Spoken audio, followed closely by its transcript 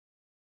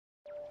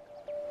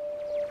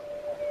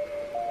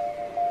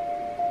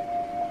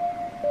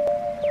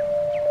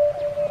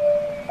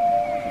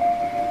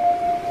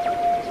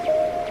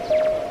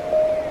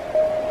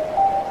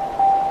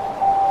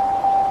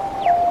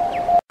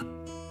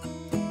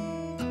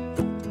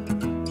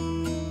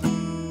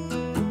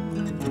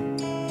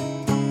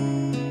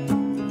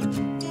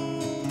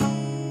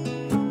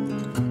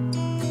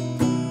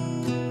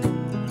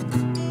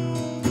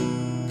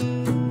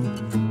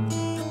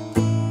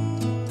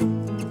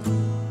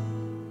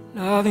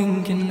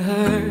Loving can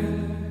hurt.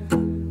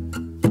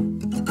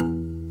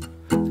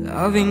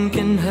 Loving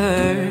can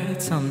hurt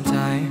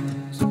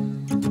sometimes,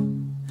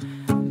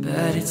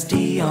 but it's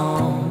the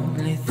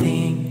only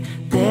thing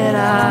that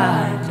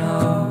I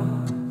know.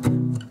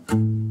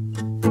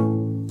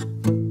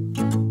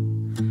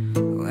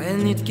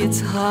 When it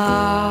gets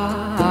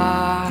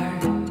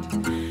hard,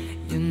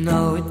 you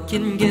know it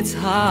can get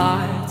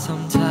hard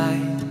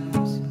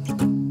sometimes,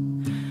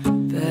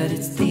 but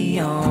it's the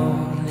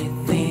only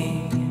thing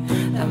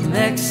that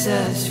makes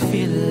us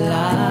feel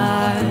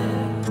alive.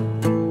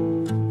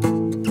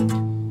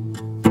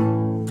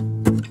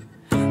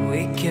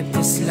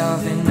 This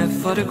love in a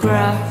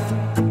photograph.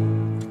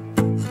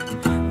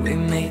 We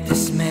made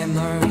these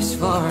memories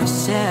for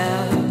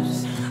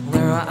ourselves,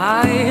 where our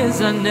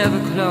eyes are never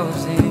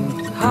closing,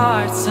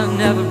 hearts are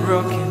never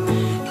broken,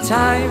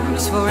 time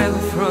is forever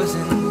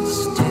frozen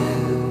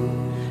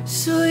still.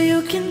 So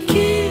you can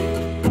keep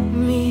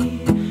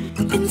me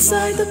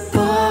inside the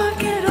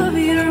pocket of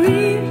your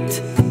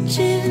ripped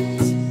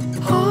jeans,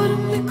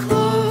 holding me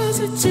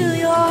closer till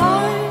your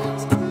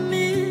eyes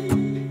meet.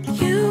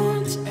 You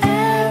won't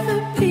ever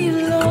be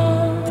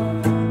alone.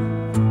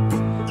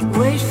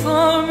 Wait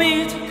for me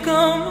to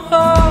come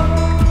home.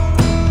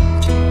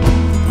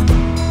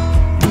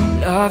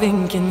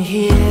 Loving can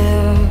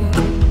heal.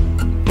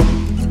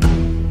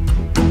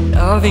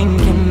 Loving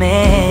can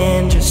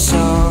mend your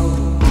soul,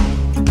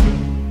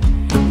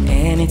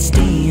 and it's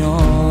the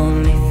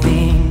only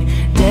thing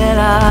that I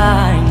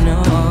know.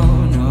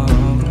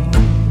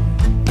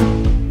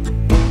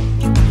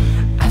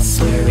 I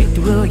swear it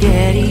will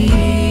get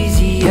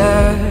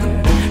easier.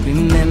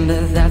 Remember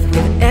that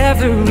with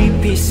every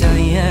piece of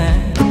you,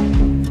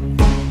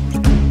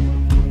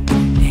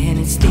 and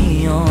it's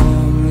the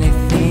only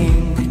thing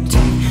we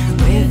take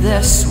with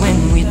us when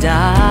we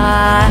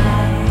die.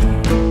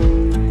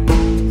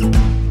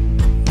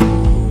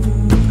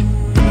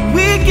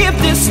 Keep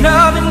this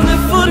love in the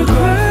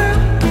photograph.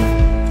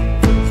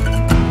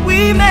 We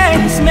made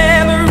these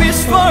memories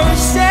for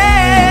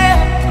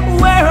ourselves,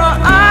 where our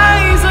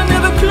eyes are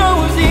never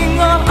closing,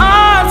 our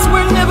hearts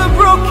were never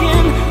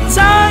broken,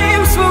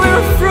 times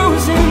were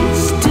frozen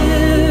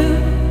still.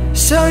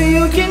 So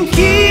you can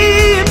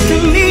keep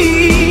me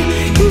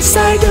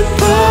inside the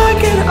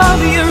pocket of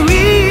your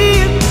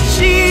ripped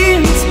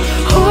jeans,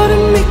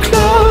 holding me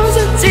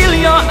closer till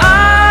your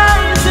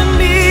eyes and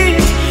me.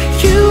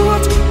 You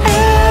won't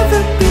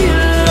ever be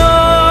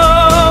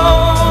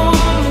alone.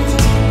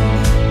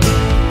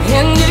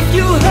 And if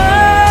you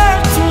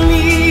hurt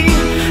me,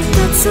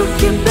 that's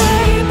okay,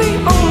 baby.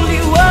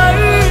 Only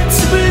words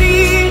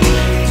bleed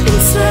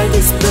inside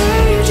these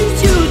pages.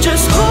 You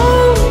just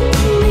hold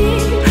me,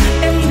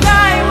 and I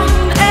will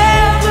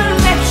never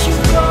let you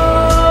go.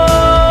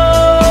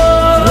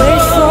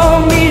 Wait for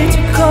me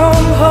to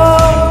come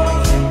home.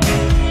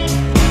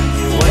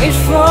 Wait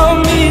for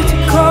me to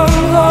come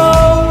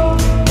home.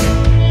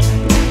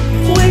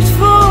 Wait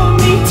for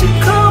me to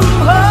come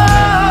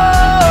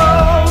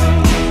home.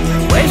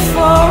 Wait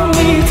for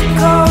me to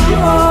come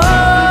home.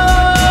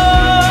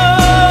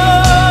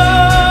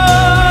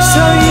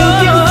 So you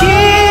can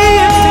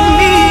keep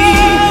me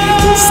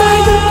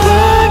inside the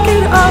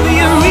pocket of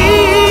your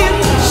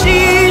ripped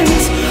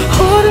jeans,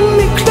 holding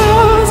me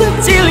closer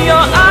till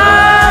your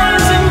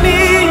eyes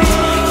meet.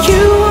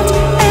 You won't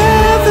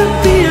ever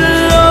be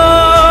alone.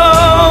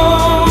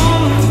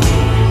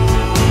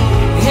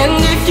 And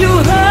if you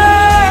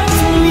hurt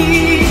me,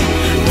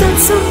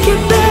 that's okay,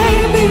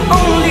 baby.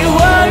 Only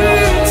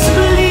words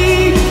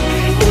bleed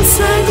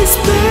inside these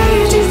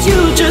pages. You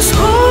just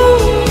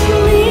hold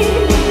me,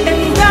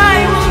 and I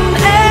will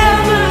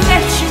never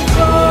let you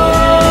go.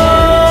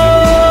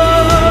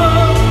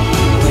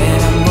 When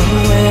I'm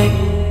away,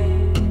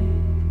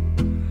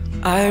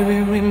 I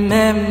will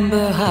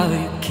remember how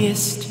you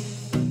kissed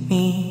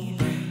me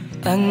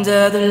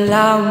under the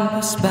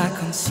lamps back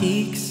on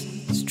 6th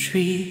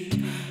Street,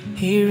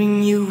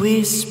 hearing you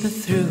whisper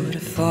through the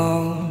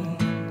phone.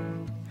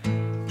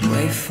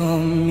 Wait for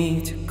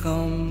me to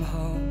come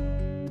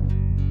home.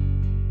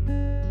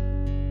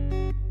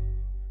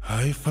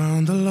 I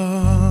found a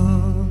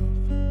love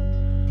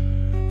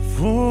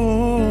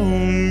for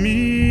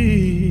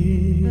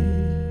me.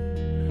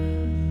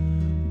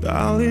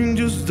 Darling,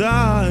 just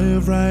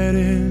dive right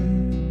in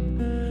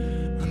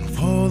and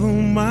follow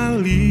my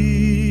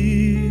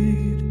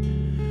lead.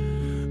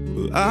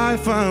 Well, I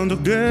found a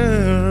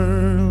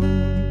girl,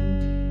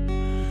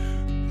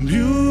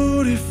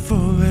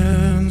 beautiful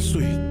and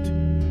sweet.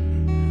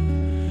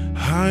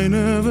 I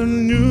never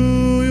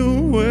knew you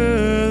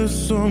were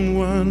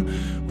someone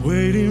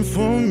waiting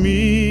for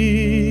me,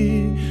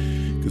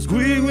 'cause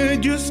we were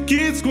just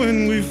kids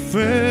when we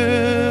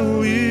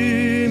fell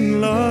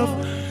in love,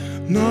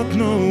 not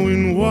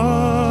knowing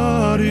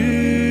what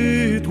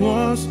it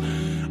was.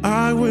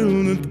 I will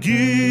not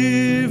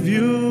give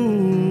you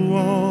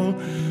all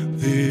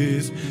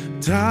this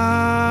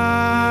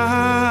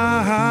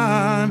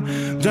time.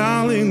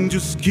 Darling,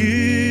 just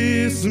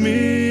kiss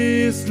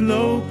me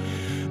slow.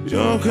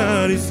 Your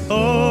heart is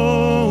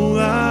all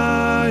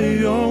I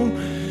own,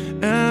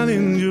 and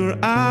in your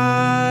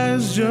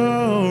eyes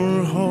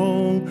you're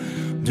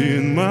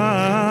holding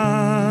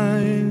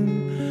mine.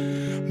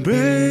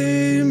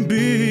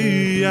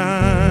 Baby,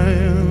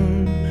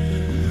 I'm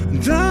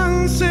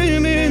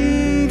dancing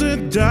in the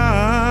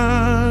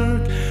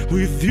dark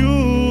with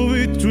you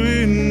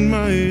between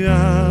my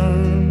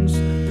arms,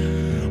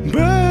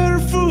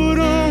 barefoot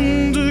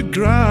on the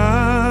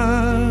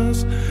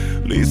grass,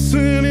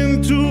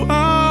 listening to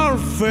our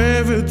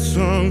favorite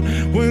song.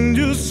 When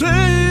you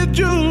said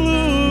you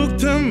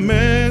looked a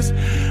mess,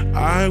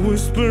 I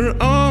whisper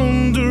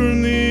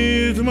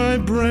underneath my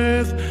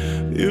breath,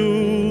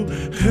 you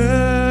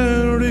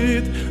heard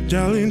it,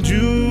 darling,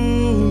 you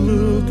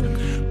look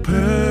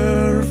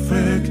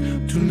perfect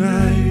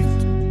tonight.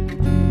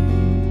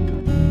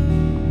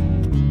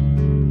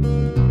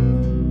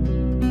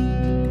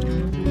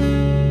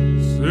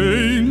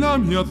 Sei la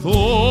mia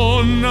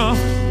donna,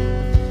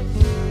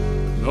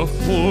 la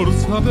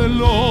forza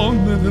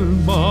dell'onde e del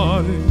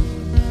mare,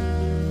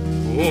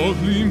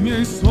 cogli i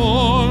miei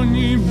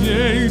sogni, i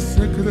miei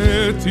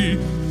segreti,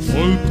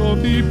 molto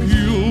di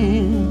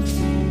più.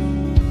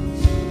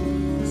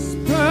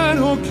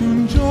 Spero che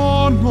un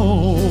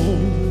giorno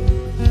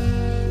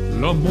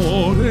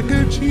l'amore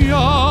che ci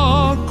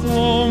ha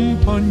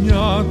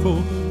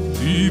accompagnato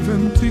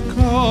diventi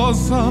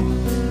casa,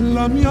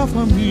 la mia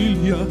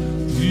famiglia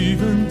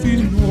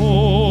diventi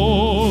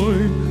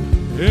noi.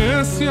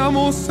 E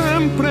siamo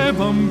sempre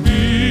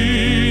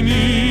bambini,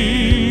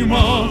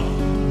 ma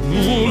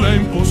nulla è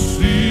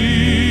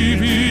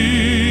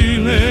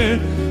impossibile.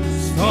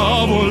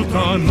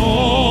 Stavolta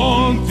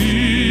non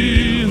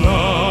ti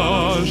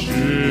lascerò.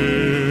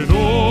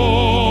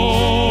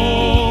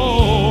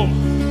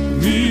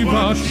 Mi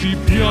baci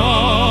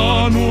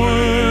piano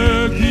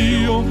ed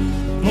io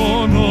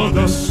torno ad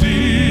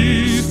assistere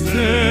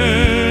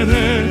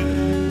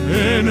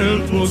e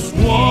nel tuo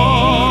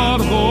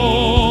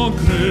sguardo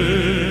crescerò.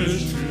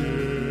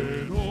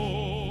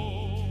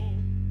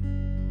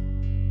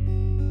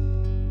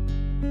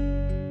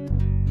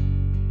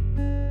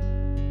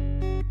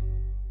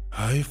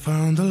 I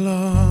found a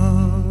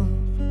love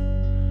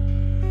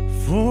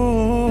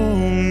for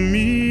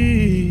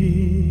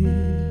me,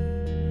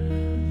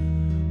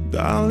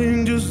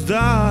 darling, just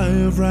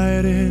dive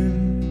right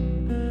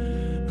in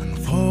and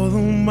follow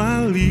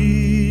my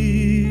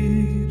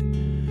lead.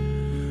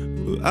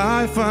 Well,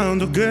 I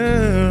found a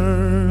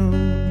girl,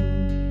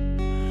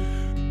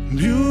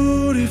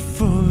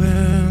 beautiful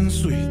and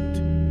sweet.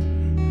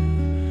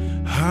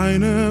 I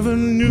never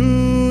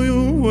knew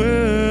you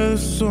were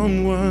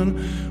someone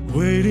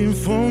waiting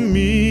for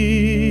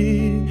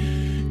me,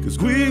 'cause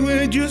we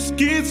were just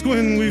kids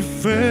when we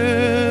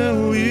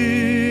fell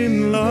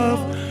in love,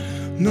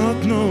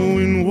 not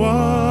knowing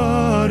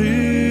what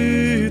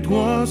it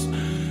was.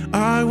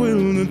 I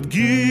will not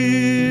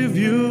give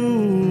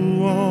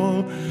you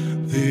all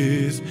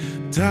this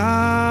time,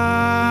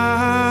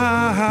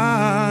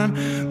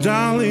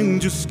 darling,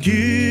 just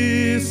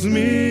kiss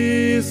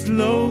me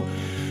slow.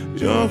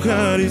 Your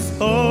heart is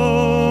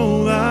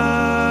all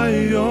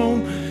I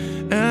own,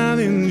 and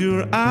in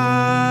your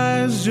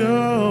eyes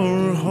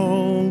you're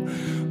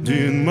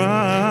holding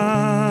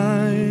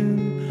mine.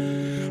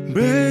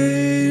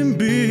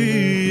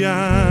 Baby,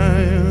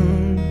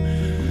 I'm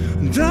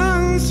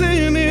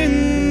dancing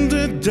in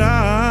the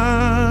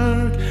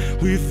dark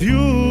with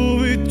you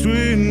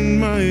between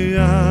my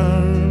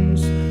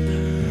arms,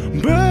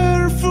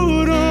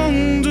 barefoot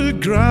on the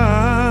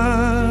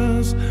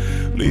grass,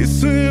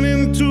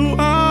 listening to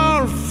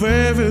our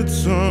favorite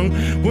song.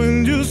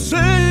 When you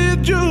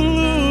said you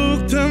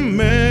looked a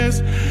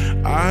mess,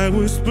 I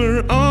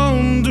whisper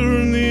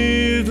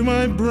underneath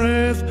my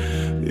breath,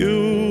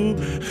 you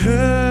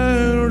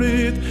heard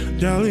it,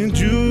 darling,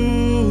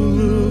 you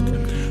look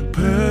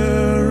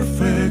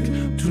perfect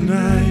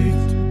tonight.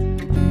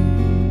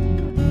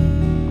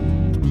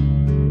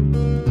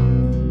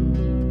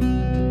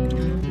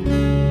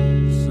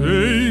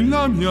 Sei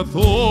la mia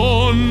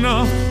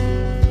donna,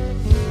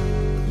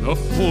 la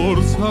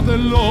forza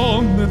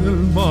dell'onde e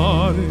del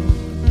mare,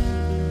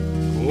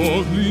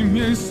 cogli i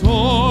miei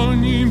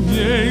sogni, i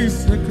miei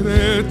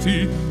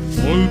segreti,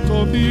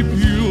 molto di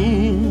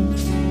più.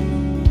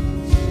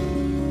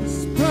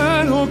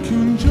 Spero che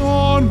un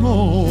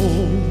giorno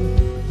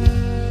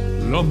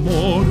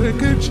l'amore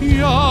che ci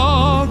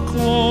ha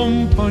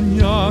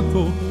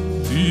accompagnato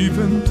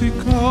diventi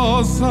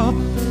casa,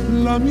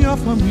 la mia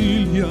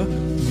famiglia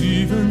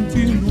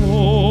diventi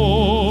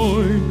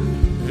noi.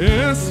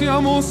 E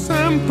siamo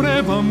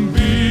sempre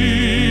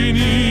bambini,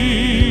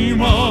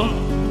 ma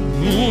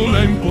nulla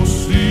è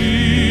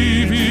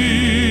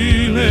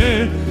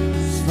impossibile.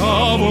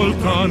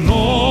 Stavolta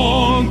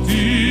non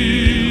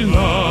ti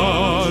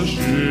lascerò.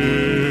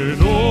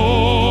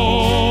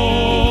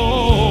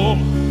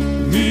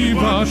 Mi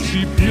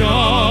baci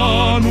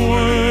piano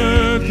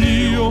ed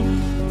io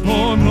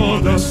torno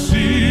ad assistere